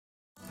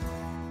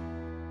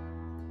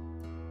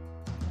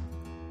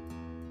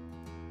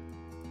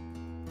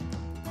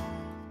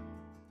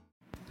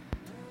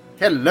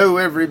Hello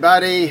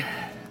everybody,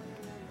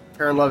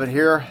 Aaron Lovett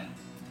here,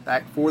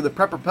 back for the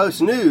Prepper Post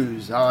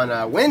News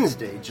on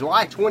Wednesday,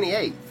 July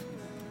 28th,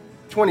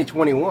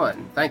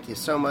 2021. Thank you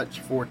so much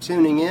for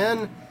tuning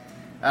in.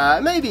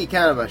 It may be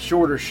kind of a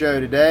shorter show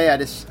today.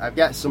 I've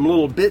got some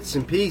little bits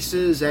and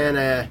pieces and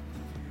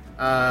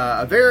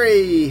a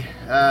very,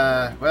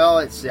 I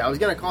was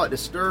going to call it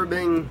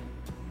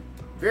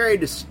very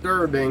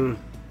disturbing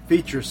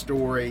feature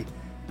story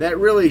that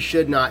really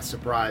should not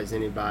surprise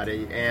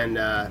anybody. And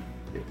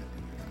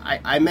I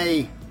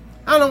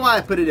don't know why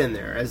I put it in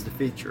there as the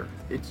feature.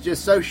 It's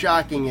just so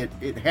shocking.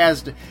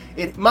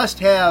 It must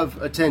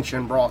have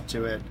attention brought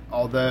to it,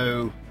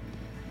 although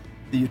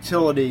the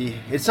utility,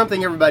 it's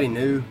something everybody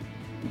knew,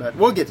 but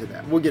we'll get to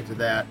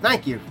that.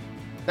 Thank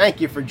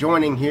you for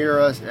joining here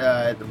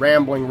at the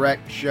Rambling Wreck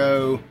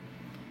Show.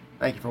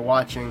 Thank you for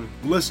watching,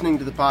 listening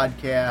to the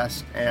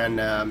podcast, and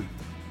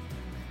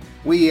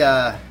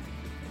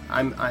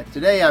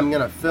today I'm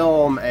going to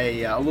film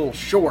a little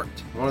short,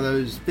 one of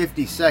those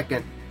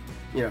 50-second,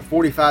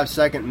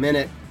 45-second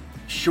minute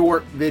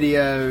short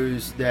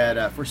videos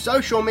that for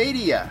social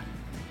media,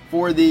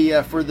 for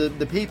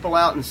the people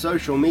out in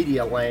social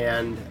media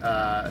land.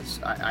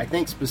 I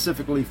think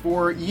specifically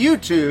for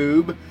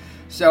YouTube.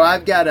 So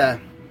I've got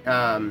a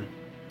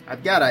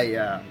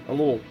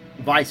little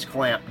vice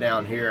clamp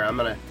down here. I'm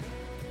gonna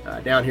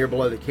down here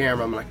below the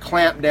camera. I'm gonna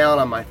clamp down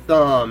on my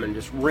thumb and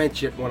just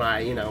wrench it when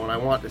I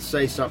want to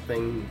say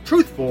something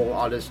truthful.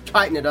 I'll just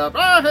tighten it up.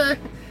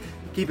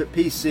 Keep it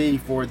PC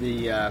for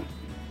the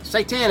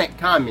satanic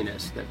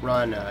communists that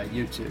run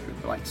YouTube,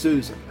 like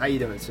Susan. How you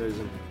doing,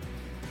 Susan?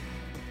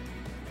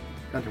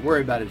 Don't have to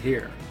worry about it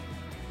here.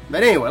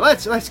 But anyway,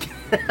 let's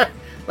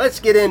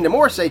get into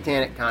more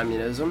satanic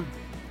communism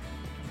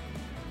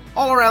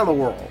all around the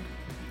world.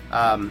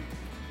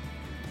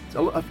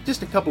 So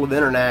just a couple of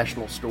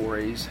international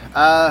stories.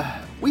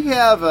 We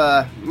have,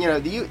 the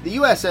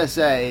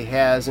USSA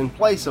has, in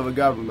place of a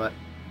government,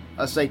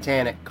 a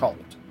satanic cult.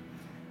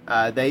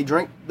 They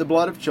drink the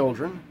blood of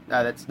children.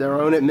 That's their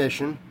own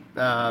admission.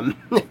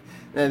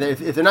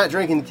 If they're not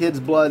drinking the kids'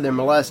 blood, they're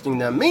molesting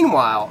them.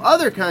 Meanwhile,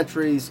 other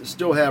countries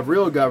still have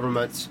real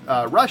governments.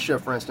 Russia,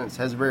 for instance,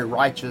 has a very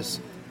righteous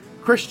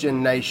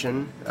Christian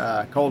nation,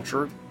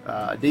 culture,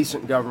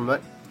 decent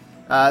government.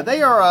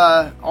 They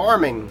are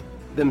arming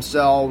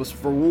themselves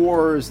for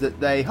wars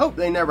that they hope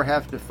they never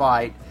have to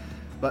fight,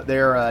 but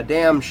they're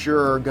damn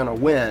sure going to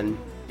win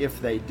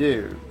if they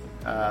do.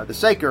 The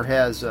Saker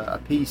has a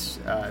piece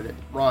that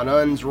Ron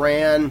Unz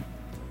ran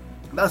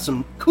about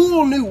some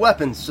cool new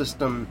weapon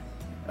system.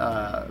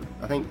 I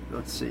think,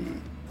 3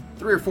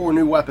 or 4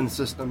 new weapon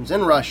systems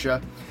in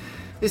Russia.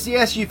 It's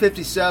the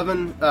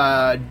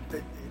Su-57,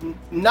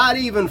 not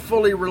even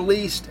fully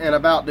released and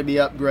about to be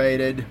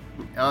upgraded.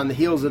 On the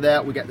heels of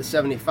that, we got the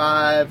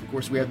 75. Of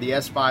course, we have the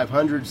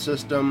S-500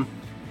 system,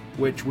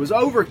 which was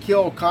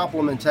overkill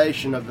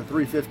complementation of the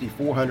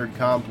 350-400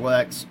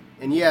 complex.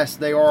 And yes,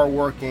 they are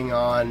working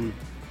on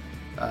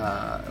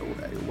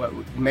what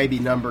may be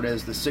numbered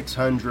as the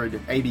 600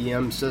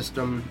 ABM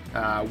system,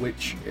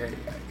 which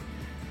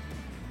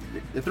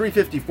the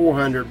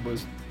 350-400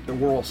 was the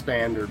world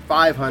standard.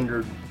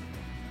 500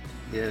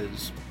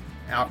 is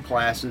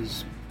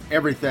outclasses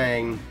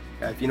everything.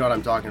 If you know what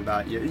I'm talking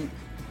about, you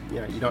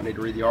don't need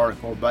to read the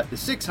article. But the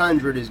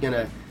 600 is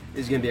gonna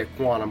be a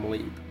quantum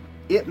leap.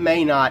 It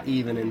may not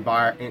even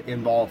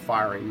involve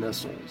firing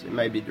missiles. It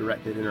may be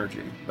directed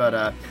energy.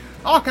 But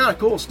all kind of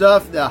cool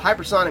stuff. The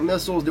hypersonic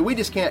missiles that we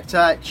just can't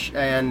touch.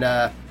 And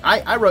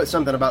I wrote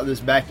something about this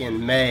back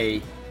in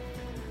May.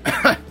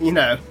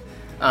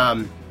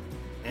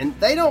 And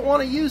they don't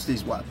want to use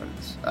these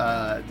weapons.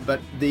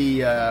 But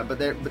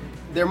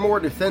they're more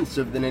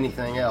defensive than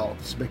anything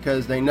else,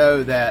 because they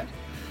know that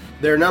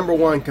their number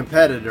one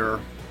competitor,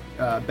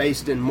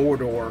 based in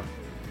Mordor,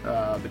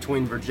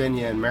 between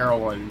Virginia and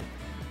Maryland,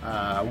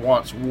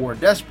 wants war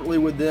desperately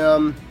with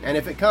them, and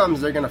if it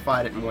comes, they're going to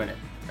fight it and win it.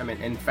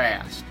 And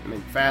fast.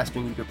 Faster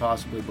than you could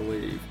possibly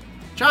believe.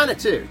 China,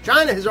 too.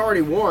 China has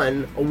already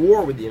won a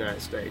war with the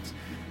United States.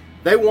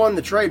 They won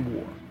the trade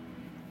war.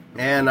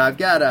 And I've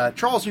got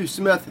Charles Hugh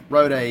Smith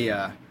wrote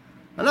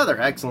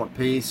another excellent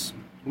piece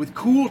with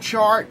cool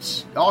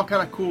charts, all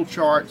kind of cool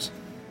charts.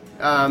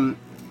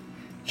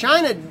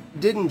 China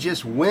didn't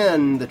just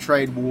win the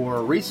trade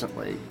war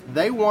recently.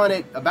 They won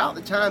it about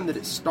the time that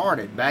it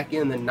started, back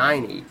in the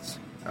 90s.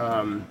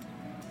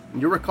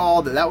 You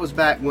recall that was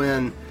back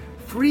when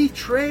free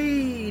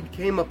trade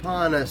came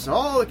upon us.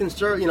 All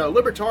the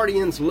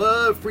libertarians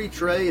love free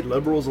trade.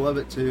 Liberals love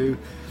it too.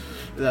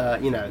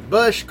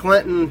 Bush,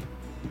 Clinton,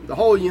 the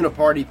whole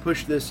Uniparty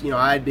pushed this,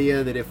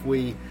 idea that if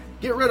we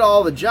get rid of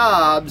all the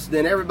jobs,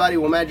 then everybody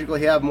will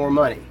magically have more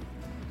money.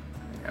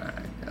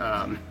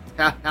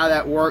 How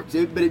that worked,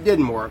 but it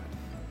didn't work.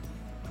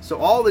 So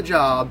all the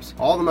jobs,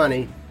 all the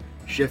money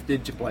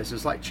shifted to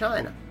places like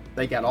China.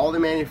 They got all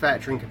the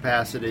manufacturing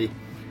capacity,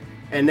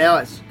 and now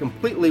it's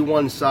completely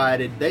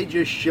one-sided. They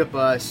just ship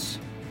us,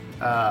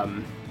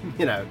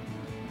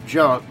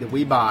 junk that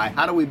we buy.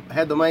 How do we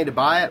have the money to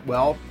buy it?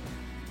 Well,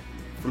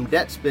 from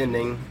debt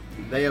spending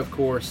they of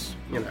course,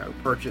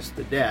 purchased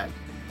the debt.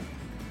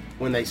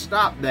 When they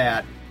stop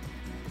that,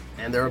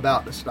 and they're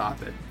about to stop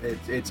it,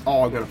 it's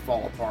all going to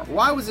fall apart.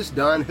 Why was this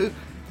done?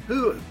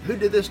 Who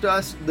did this to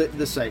us?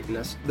 The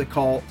Satanists, the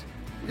cult.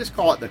 Just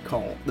call it the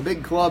cult. The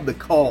big club, the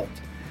cult.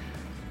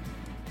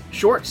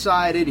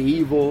 Short-sighted,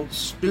 evil,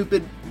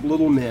 stupid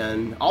little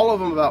men, all of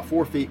them about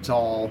 4 feet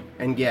tall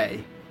and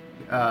gay.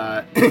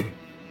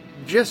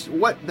 Just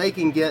what they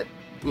can get,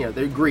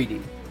 they're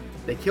greedy.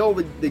 They kill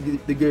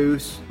the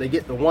goose. They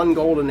get the one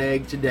golden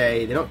egg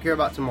today. They don't care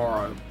about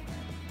tomorrow.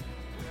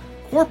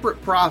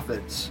 Corporate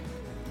profits,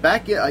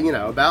 back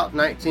about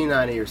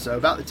 1990 or so,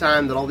 about the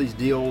time that all these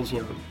deals,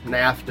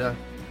 NAFTA,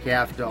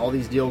 CAFTA, all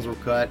these deals were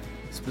cut,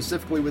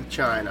 specifically with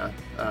China,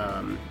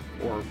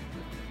 or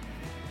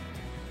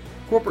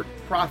corporate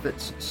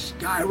profits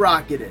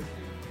skyrocketed.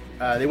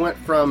 They went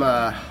from,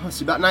 about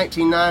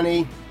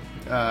 1990,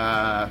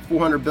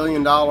 $400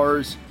 billion.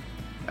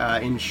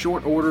 In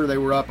short order, they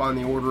were up on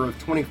the order of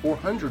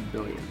 $2,400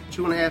 billion,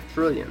 $2.5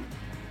 trillion.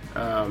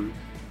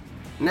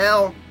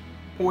 Now,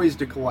 poised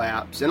to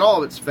collapse, and all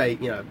of it's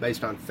fake,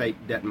 based on fake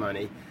debt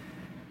money.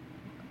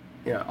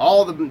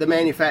 All the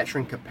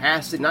manufacturing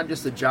capacity, not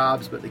just the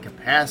jobs, but the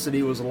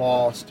capacity was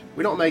lost.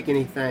 We don't make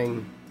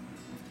anything.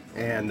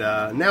 And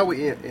then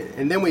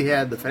we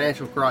had the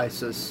financial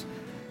crisis,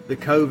 the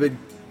COVID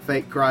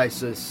fake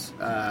crisis.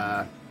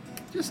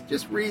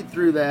 Just read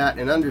through that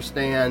and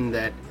understand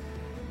that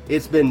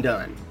it's been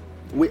done.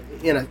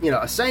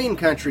 A sane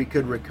country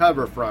could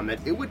recover from it.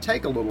 It would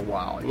take a little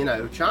while.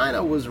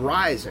 China was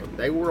rising.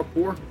 They were a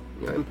poor,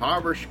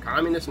 impoverished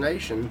communist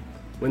nation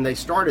when they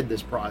started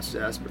this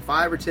process. But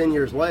 5 or 10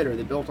 years later,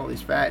 they built all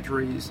these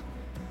factories,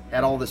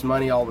 had all this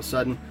money all of a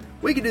sudden.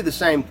 We could do the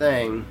same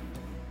thing,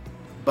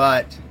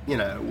 but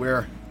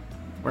we're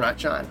not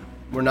China.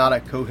 We're not a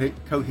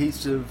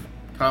cohesive,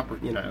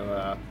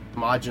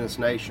 homogenous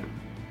nation.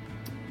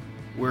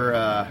 We're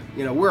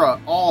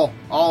all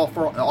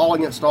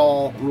against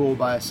all, ruled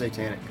by a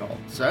satanic cult.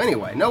 So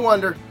anyway, no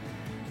wonder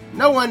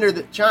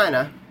that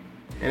China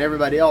and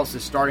everybody else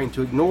is starting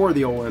to ignore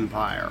the old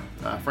empire.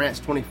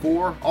 France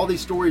 24. All these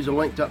stories are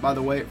linked up, by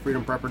the way, at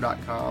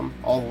freedomprepper.com.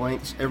 All the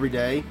links every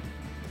day.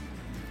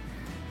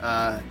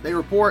 They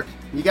report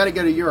you got to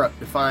go to Europe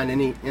to find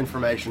any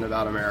information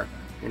about America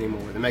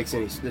anymore that makes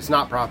any. It's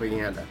not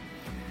propaganda.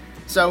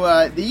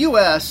 So the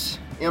U.S.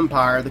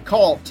 empire, the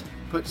cult,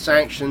 put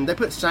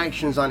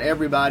sanctions on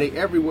everybody,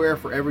 everywhere,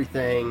 for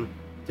everything,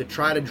 to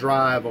try to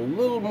drive a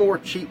little more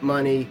cheap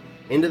money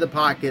into the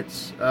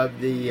pockets of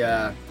the,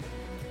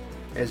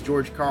 as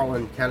George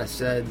Carlin kind of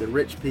said, the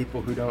rich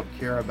people who don't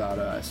care about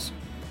us.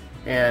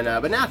 And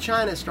but now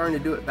China is starting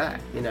to do it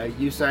back.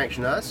 You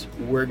sanction us,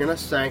 we're going to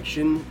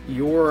sanction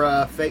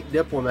your fake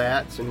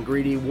diplomats and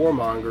greedy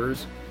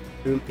warmongers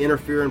who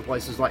interfere in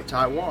places like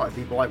Taiwan.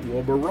 People like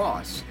Wilbur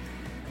Ross.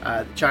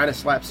 China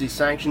slaps these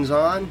sanctions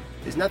on.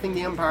 There's nothing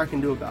the empire can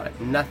do about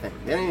it. Nothing.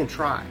 They don't even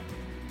try.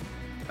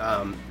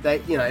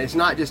 It's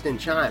not just in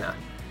China.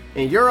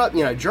 In Europe,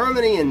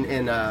 Germany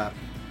and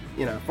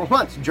for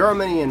once,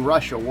 Germany and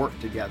Russia work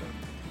together.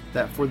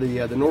 That for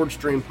the Nord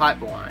Stream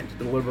pipeline to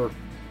deliver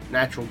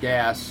natural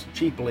gas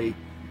cheaply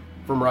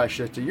from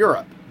Russia to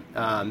Europe.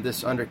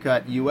 This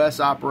undercut U.S.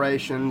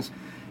 operations.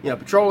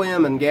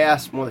 Petroleum and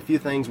gas, one of the few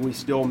things we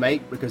still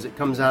make because it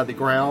comes out of the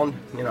ground.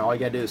 All you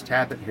got to do is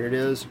tap it. Here it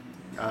is.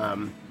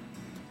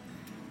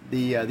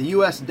 The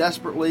U.S.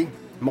 desperately,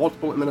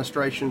 multiple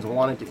administrations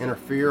wanted to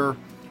interfere,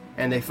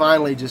 and they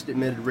finally just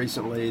admitted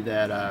recently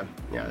that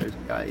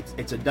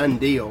it's a done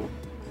deal.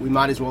 We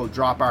might as well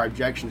drop our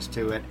objections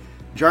to it.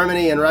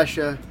 Germany and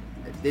Russia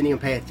didn't even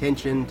pay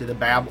attention to the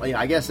babble.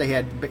 I guess they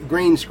had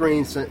green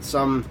screen sent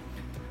some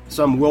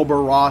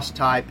Wilbur Ross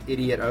type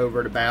idiot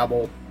over to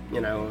babble,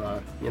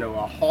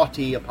 a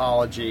haughty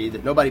apology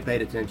that nobody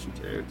paid attention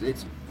to.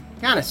 It's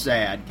kind of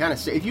sad.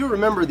 If you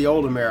remember the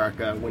old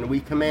America, when we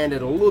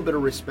commanded a little bit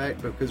of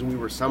respect because we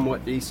were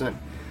somewhat decent,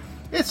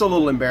 it's a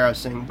little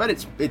embarrassing, but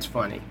it's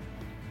funny.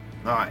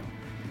 All right.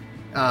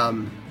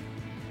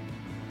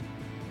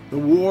 The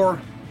war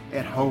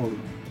at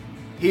home.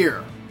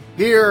 Here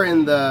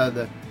in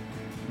the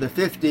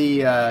 50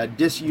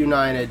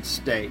 disunited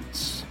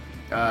states.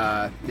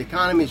 The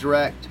economy's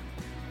wrecked.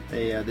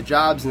 The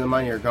jobs and the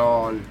money are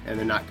gone, and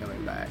they're not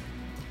coming back.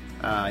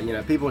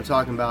 People are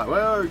talking about,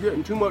 well, you're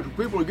getting too much.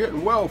 People are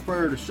getting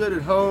welfare to sit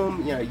at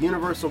home.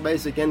 Universal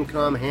basic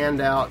income,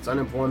 handouts,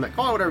 unemployment,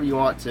 call it whatever you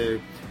want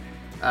to.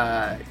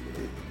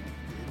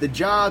 The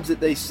jobs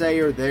that they say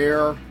are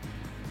there,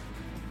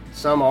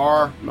 some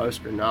are,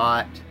 most are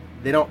not.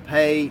 They don't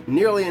pay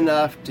nearly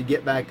enough to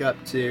get back up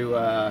to,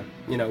 a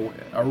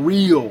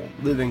real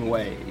living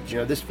wage.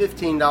 This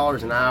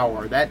 $15 an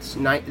hour, that's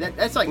like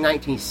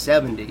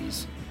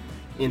 1970s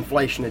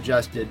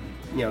inflation-adjusted,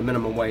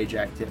 minimum wage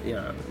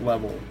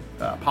level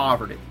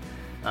poverty.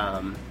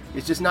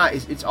 It's just not.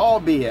 It's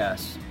all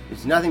BS.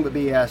 It's nothing but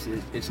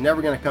BS. It's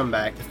never going to come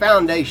back. The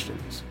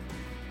foundations,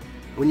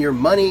 when your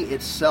money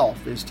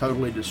itself is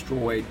totally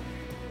destroyed,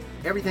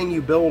 everything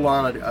you build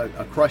on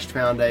a crushed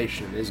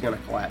foundation is going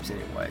to collapse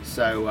anyway.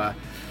 So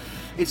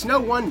it's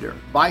no wonder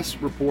Vice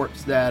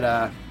reports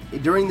that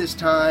during this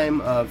time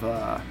of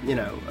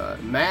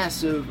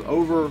massive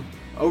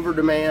over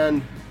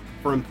demand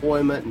for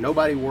employment,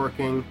 nobody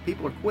working,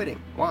 people are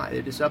quitting. Why?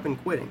 They're just up and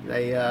quitting.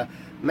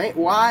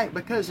 Why?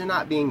 Because they're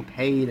not being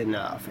paid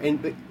enough.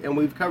 And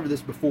we've covered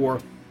this before.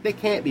 They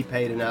can't be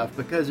paid enough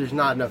because there's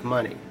not enough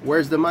money.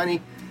 Where's the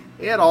money?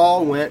 It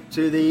all went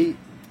to the,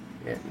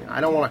 I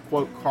don't want to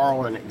quote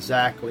Carlin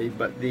exactly,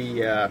 but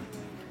the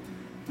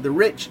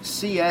rich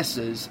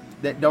CSs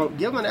that don't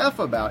give an F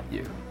about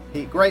you.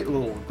 Great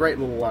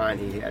little line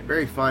he had.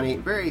 Very funny,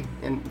 very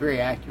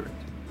accurate.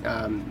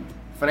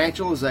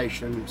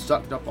 Financialization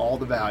sucked up all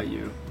the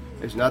value.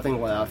 There's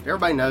nothing left.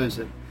 Everybody knows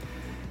it.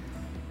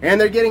 And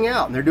they're getting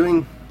out, and they're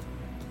doing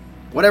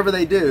whatever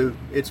they do.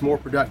 It's more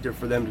productive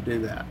for them to do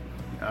that.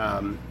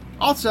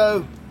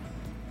 Also,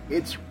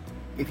 if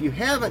you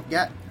haven't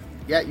got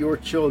your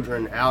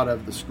children out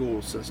of the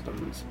school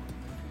systems,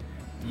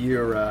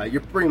 you're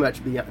pretty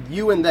much beyond.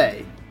 You and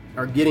they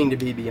are getting to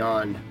be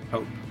beyond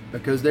hope,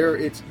 because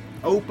it's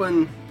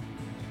open,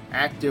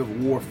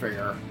 active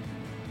warfare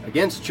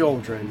against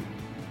children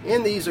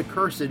in these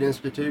accursed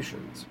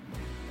institutions.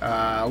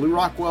 Lew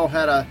Rockwell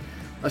had a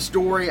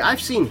story.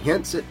 I've seen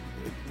hints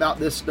about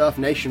this stuff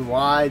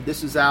nationwide.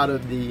 This is out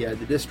of the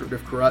District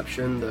of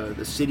Corruption,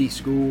 the city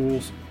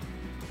schools.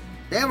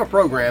 They have a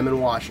program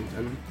in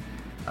Washington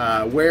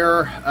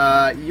where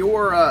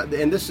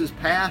and this is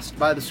passed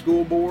by the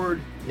school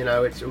board.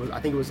 I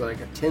think it was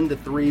like a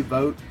 10-3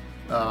 vote.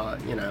 A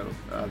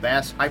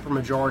vast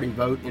hypermajority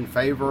vote in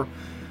favor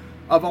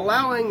of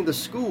allowing the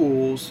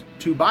schools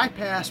to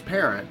bypass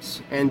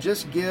parents and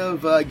just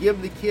give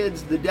the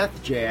kids the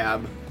death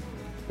jab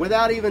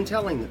without even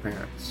telling the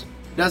parents.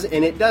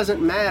 It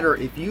doesn't matter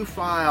if you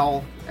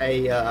file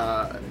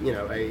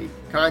a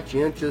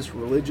conscientious,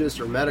 religious,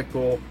 or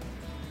medical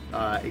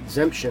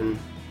exemption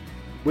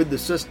with the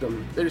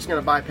system. They're just going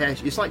to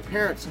bypass you. It's like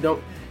parents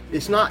don't.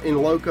 It's not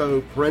in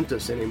loco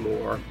parentis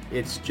anymore.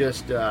 It's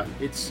just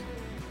in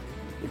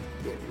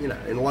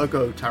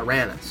loco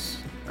tyrannus.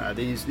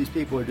 These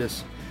people are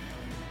just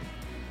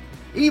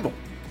evil.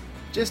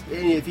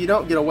 And if you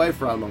don't get away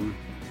from them,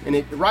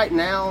 and right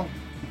now,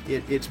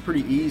 it's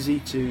pretty easy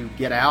to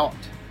get out.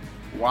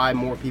 Why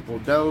more people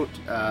don't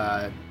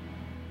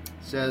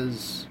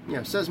says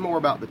more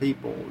about the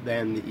people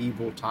than the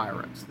evil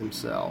tyrants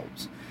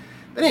themselves.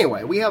 But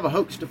anyway, we have a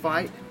hoax to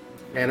fight,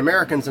 and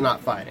Americans are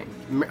not fighting.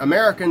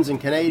 Americans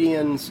and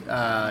Canadians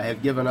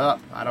have given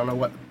up. I don't know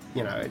what.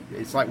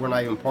 It's like we're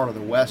not even part of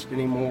the West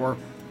anymore.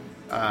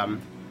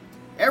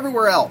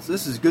 Everywhere else,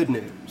 this is good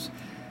news.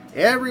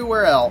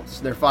 Everywhere else,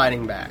 they're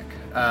fighting back.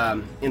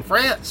 In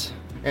France,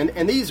 and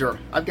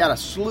I've got a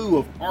slew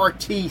of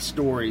RT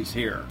stories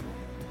here.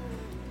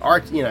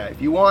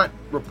 If you want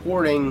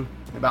reporting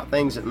about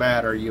things that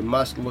matter, you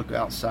must look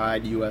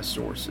outside U.S.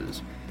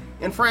 sources.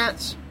 In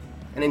France,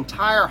 an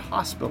entire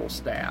hospital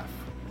staff,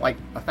 like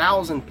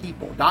 1,000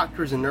 people,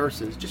 doctors and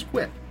nurses, just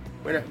quit.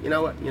 We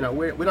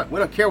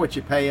don't care what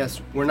you pay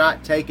us. We're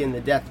not taking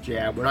the death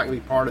jab. We're not going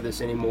to be part of this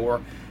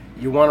anymore.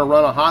 You want to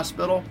run a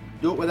hospital?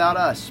 Do it without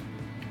us.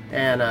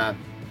 And I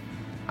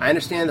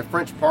understand the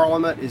French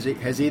Parliament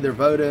has either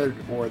voted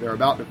or they're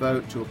about to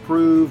vote to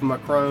approve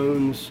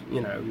Macron's,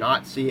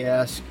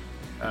 Nazi-esque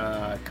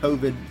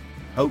COVID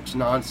hoax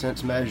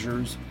nonsense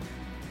measures.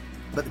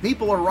 But the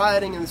people are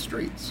rioting in the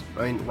streets.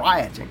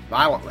 Rioting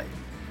violently.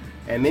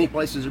 And many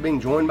places are being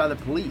joined by the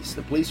police.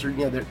 The police are,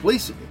 the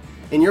police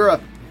in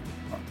Europe.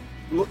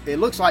 It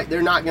looks like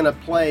they're not going to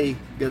play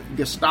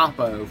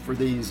Gestapo for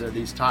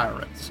these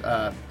tyrants.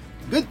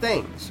 Good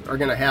things are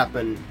going to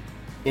happen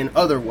in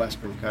other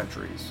Western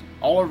countries.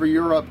 All over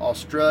Europe,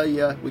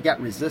 Australia, we got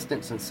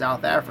resistance in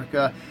South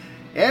Africa,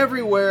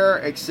 everywhere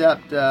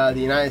except the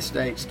United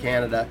States,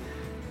 Canada,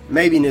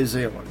 maybe New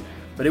Zealand.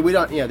 But we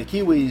don't, the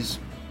Kiwis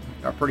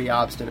are pretty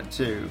obstinate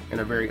too, in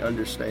a very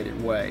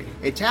understated way.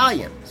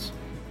 Italians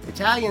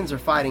are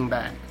fighting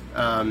back.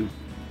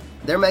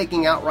 They're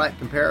making outright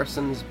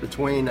comparisons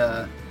between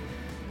the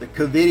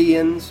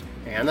Covidians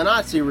and the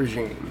Nazi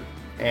regime.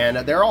 And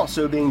they're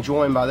also being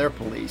joined by their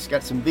police.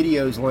 Got some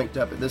videos linked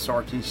up at this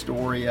RT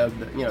story of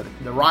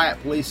the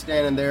riot police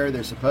standing there.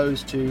 They're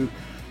supposed to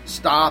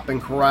stop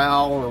and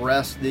corral and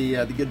arrest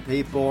the good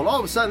people. And all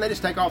of a sudden they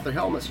just take off their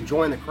helmets and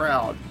join the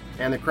crowd.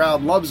 And the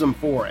crowd loves them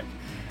for it.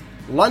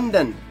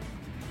 London,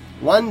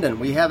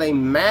 we have a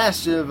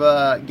massive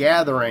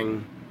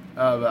gathering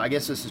of, I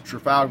guess this is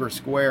Trafalgar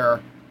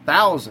Square,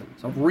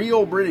 thousands of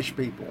real British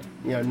people,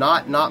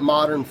 not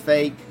modern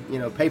fake,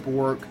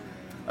 paperwork,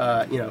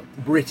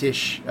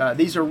 British.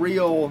 These are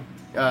real,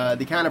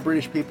 the kind of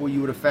British people you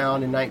would have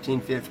found in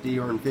 1950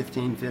 or in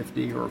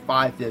 1550 or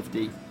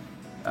 550.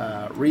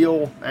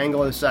 Real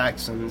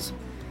Anglo-Saxons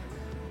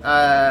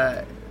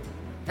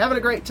having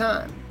a great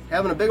time,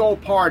 having a big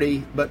old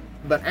party, but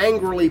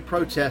angrily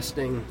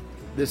protesting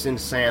this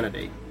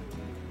insanity.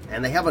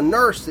 And they have a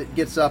nurse that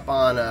gets up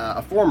on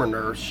a former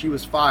nurse. She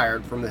was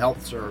fired from the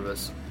health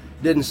service.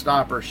 Didn't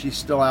stop her. She's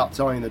still out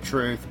telling the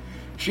truth.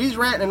 she's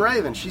ranting and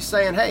raving. She's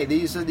saying, "Hey,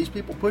 these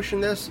people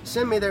pushing this,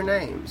 send me their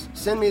names.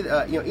 Send me,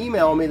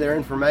 email me their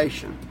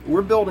information.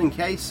 We're building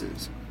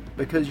cases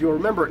because you'll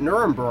remember at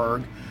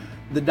Nuremberg,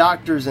 the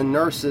doctors and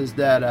nurses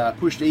that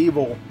pushed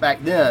evil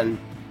back then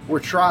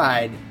were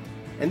tried,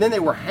 and then they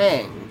were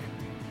hanged.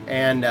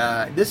 And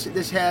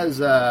this has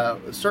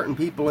certain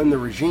people in the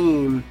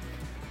regime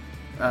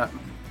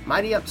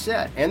mighty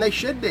upset, and they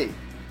should be,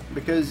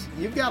 because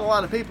you've got a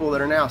lot of people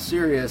that are now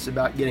serious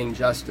about getting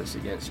justice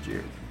against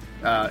you.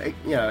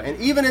 And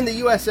even in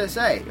the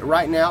USSA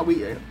right now,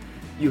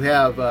 you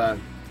have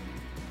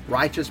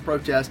righteous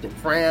protest in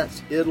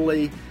France,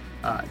 Italy,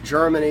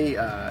 Germany,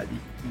 the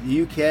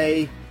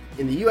UK.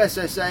 In the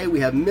USSA,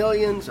 we have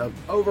millions of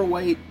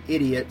overweight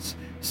idiots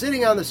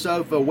sitting on the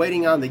sofa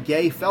waiting on the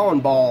gay felon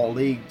ball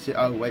league to,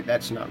 oh wait,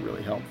 that's not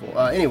really helpful.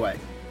 Anyway,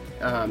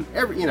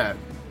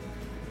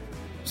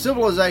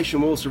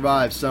 civilization will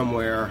survive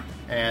somewhere,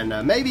 and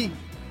maybe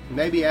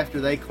after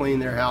they clean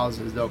their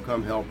houses, they'll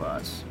come help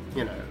us.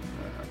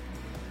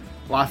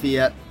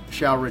 Lafayette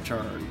shall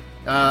return.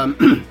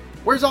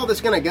 Where's all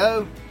this going to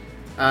go?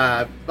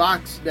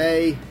 Vox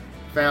Day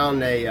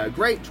found a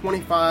great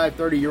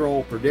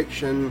 25-30-year-old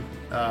prediction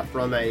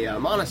from a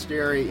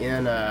monastery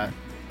in,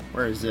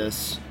 where is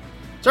this?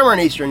 Somewhere in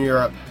Eastern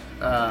Europe,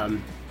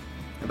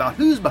 about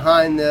who's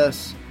behind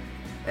this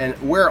and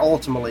where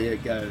ultimately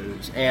it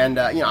goes. And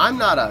I'm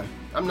not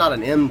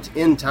an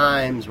end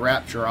times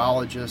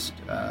rapturologist.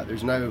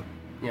 There's no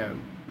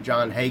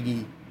John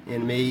Hagee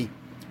in me.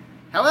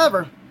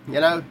 However,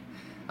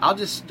 I'll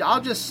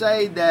just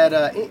say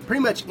that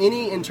pretty much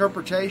any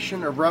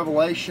interpretation of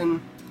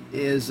Revelation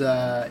is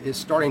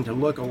starting to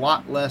look a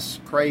lot less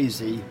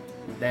crazy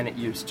than it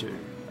used to.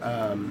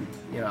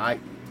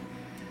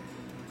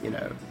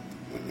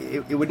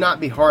 It would not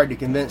be hard to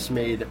convince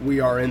me that we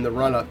are in the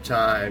run-up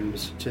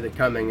times to the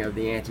coming of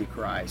the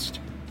Antichrist.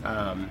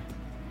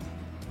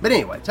 But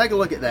anyway, take a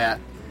look at that.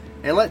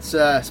 And let's,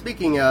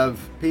 speaking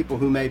of people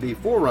who may be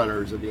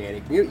forerunners of the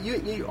Antichrist,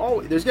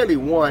 there's going to be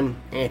one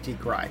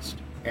Antichrist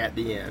at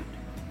the end.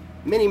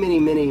 Many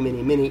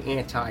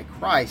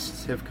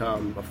Antichrists have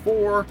come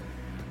before,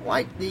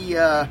 like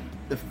the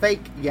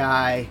fake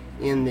guy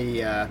in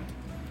the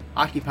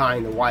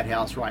occupying the White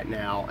House right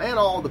now, and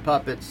all the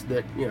puppets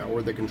that,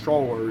 or the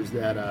controllers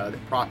that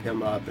prop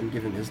him up and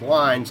give him his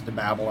lines to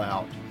babble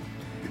out.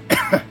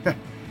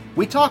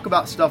 We talk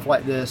about stuff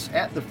like this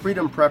at the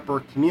Freedom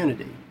Prepper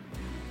community.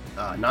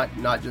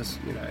 Not just,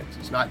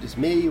 it's not just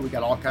me. We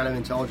got all kind of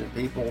intelligent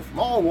people from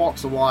all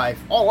walks of life,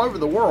 all over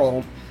the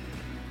world,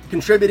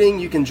 contributing.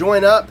 You can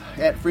join up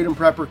at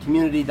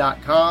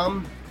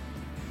freedompreppercommunity.com.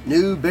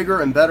 New,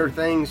 bigger, and better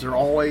things are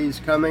always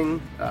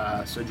coming,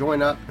 so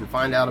join up and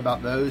find out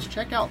about those.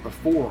 Check out the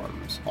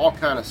forums, all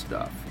kind of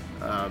stuff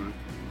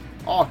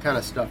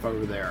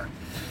over there.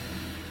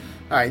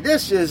 All right,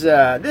 this is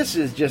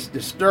just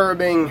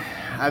disturbing.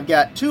 I've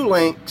got two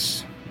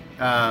links.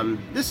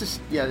 This is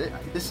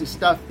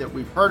stuff that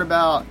we've heard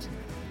about.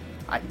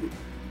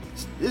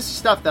 This is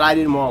stuff that I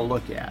didn't want to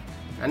look at.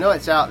 I know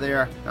it's out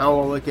there. I don't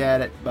want to look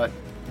at it, but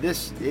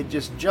it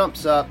just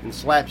jumps up and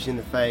slaps you in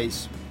the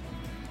face.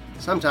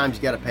 Sometimes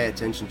you got to pay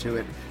attention to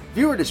it.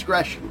 Viewer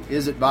discretion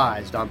is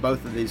advised on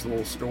both of these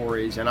little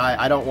stories, and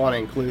I don't want to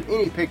include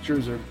any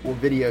pictures or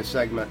video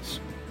segments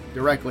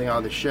directly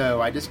on the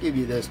show. I just give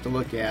you this to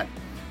look at.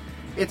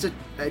 It's a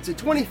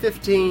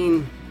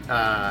 2015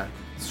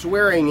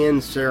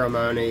 swearing-in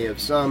ceremony of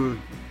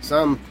some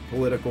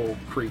political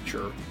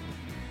creature,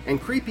 and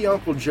creepy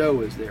Uncle Joe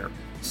was there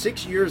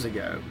 6 years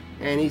ago,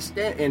 and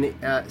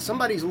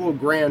somebody's little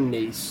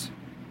grandniece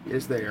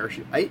is there.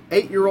 She's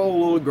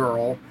 8-year-old little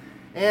girl.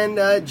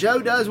 And Joe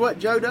does what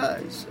Joe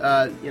does.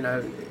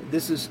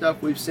 This is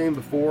stuff we've seen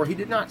before. He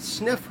did not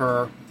sniff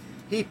her.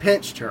 He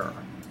pinched her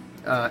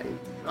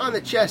on the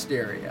chest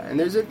area. And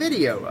there's a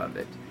video of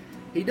it.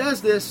 He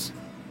does this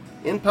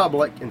in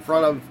public in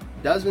front of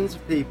dozens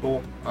of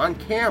people on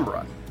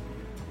camera.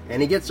 And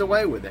he gets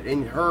away with it.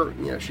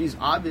 And she's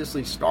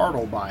obviously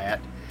startled by it.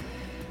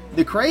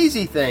 The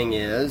crazy thing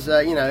is,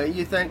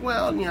 you think,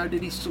 well,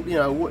 did he,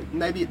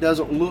 maybe it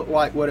doesn't look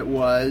like what it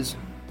was.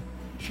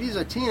 She's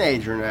a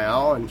teenager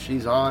now, and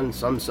she's on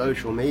some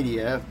social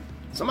media.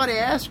 Somebody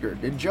asked her,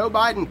 did Joe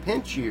Biden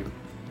pinch you?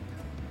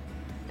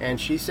 And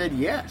she said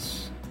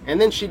yes. And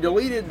then she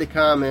deleted the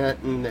comment,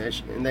 and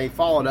they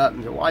followed up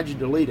and said, why'd you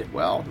delete it?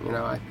 Well,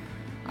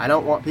 I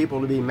don't want people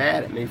to be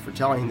mad at me for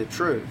telling the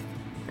truth.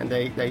 And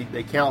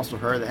they counsel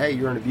her that, hey,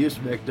 you're an abuse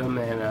victim,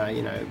 and,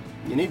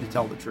 you need to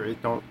tell the truth.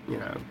 Don't,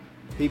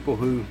 people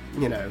who,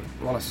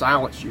 want to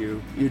silence you,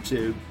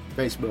 YouTube,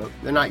 Facebook,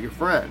 they're not your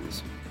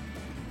friends.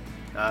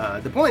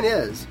 The point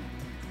is,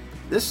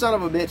 this son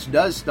of a bitch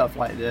does stuff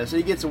like this.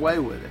 He gets away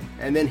with it,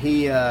 and then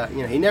he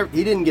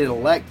didn't get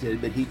elected,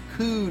 but he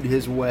cooed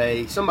his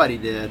way. Somebody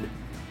did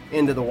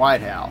into the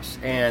White House,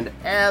 and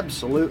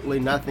absolutely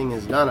nothing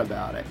is done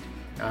about it.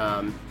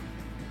 I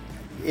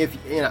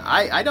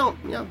don't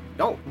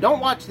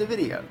watch the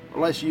video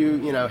unless you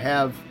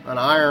have an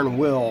iron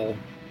will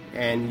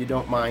and you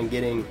don't mind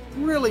getting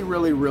really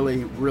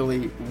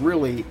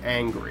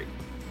angry.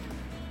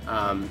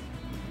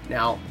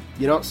 Now,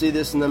 you don't see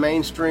this in the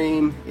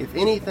mainstream. If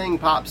anything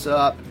pops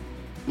up,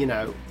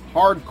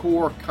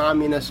 hardcore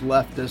communist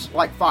leftists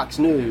like Fox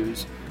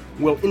News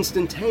will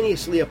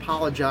instantaneously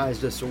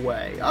apologize this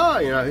away. Oh,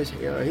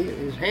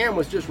 his hand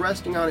was just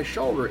resting on his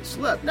shoulder. It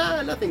slipped.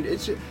 Nah, nothing.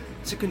 It's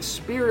a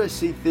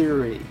conspiracy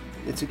theory.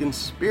 It's a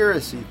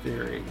conspiracy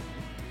theory.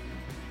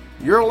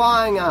 Your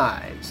lying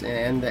eyes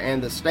and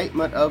the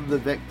statement of the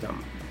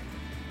victim.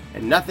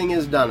 And nothing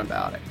is done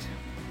about it.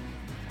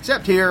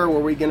 Except here, where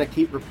we're going to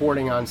keep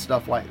reporting on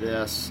stuff like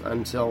this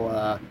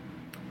until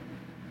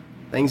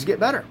things get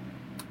better.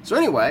 So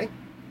anyway,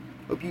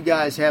 hope you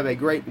guys have a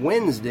great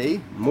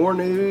Wednesday. More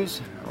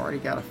news. I've already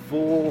got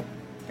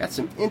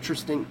some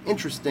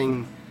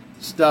interesting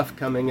stuff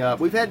coming up.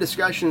 We've had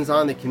discussions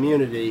on the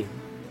community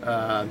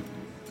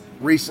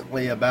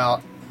recently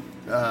about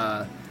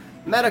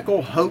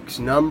medical hoax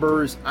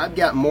numbers. I've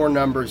got more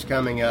numbers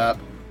coming up.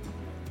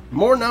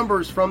 More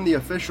numbers from the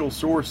official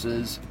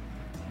sources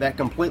that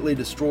completely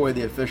destroy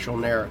the official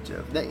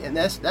narrative. And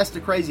that's the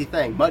crazy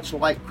thing. Much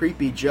like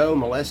Creepy Joe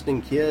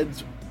molesting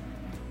kids,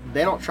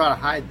 they don't try to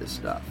hide this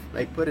stuff.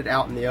 They put it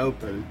out in the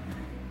open,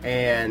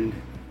 and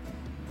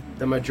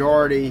the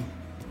majority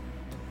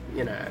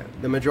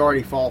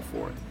fall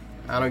for it.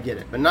 I don't get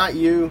it. But not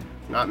you,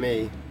 not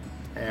me.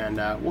 And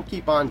we'll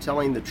keep on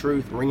telling the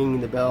truth, ringing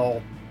the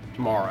bell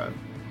tomorrow.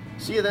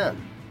 See you then.